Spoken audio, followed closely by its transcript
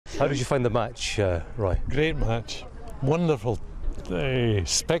How did you find the match, Roy? Great match, wonderful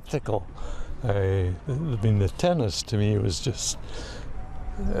spectacle. I mean, the tennis to me was just,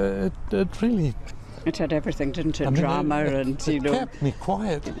 it really... It had everything, didn't it? Drama and, you know... It kept me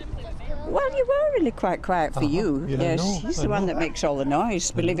quiet. Well, you were really quite quiet for you. Yeah, yes, he's the one that makes all the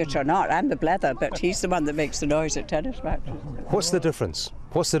noise, believe it or not. I'm the blether, but he's the one that makes the noise at tennis matches. What's the difference?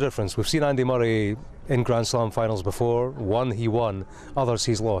 What's the difference? We've seen Andy Murray in Grand Slam finals before. One he won, others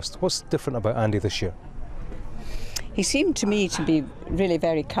he's lost. What's different about Andy this year? He seemed to me to be really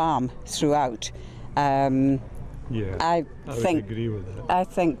very calm throughout. Yeah, I would agree with that. I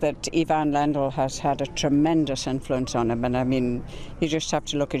think that Ivan Lendl has had a tremendous influence on him, and I mean, you just have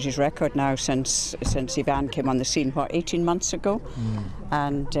to look at his record now since Ivan came on the scene, 18 months ago?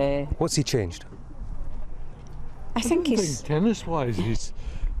 And what's he changed? I think tennis-wise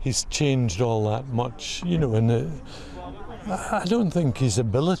he's changed all that much, you know, and I don't think his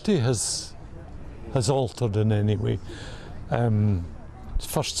ability has altered in any way. His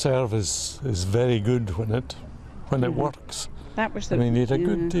first serve is very good when it works. That was the. I mean, he had a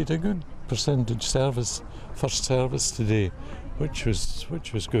good percentage first service today, which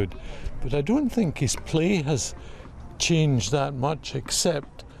was good. But I don't think his play has changed that much,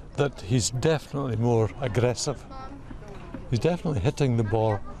 except that he's definitely more aggressive. He's definitely hitting the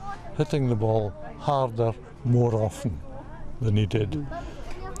ball harder more often than he did.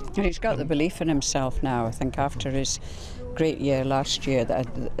 And he's got the belief in himself now. I think after his great year last year, that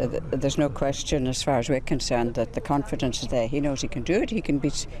there's no question, as far as we're concerned, that the confidence is there. He knows he can do it.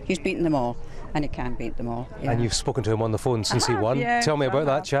 He's beaten them all, and he can beat them all. Yeah. And you've spoken to him on the phone since he won. Yes, Tell me about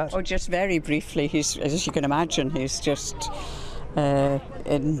that chat. Oh, just very briefly. He's, as you can imagine, he's just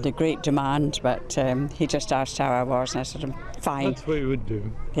in the great demand. But he just asked how I was, and I said, I'm fine. That's what he would do.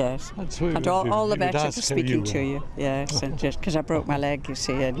 Yes. That's what he would all do. the better for speaking to you. Yes, and just because I broke my leg, you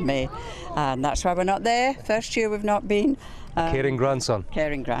see, in May, and that's why we're not there. First year we've not been. Caring grandson.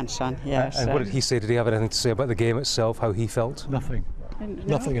 Caring grandson, yes. And what did he say? Did he have anything to say about the game itself, how he felt? Nothing. No,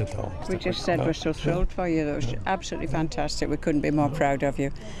 Nothing at all. We just said we're so thrilled for you. That was absolutely fantastic. We couldn't be more proud of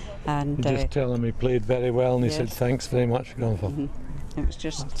you. And just tell him he played very well, and he said thanks very much for going for. It was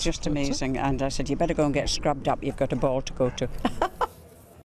just amazing. And I said, you better go and get scrubbed up. You've got a ball to go to.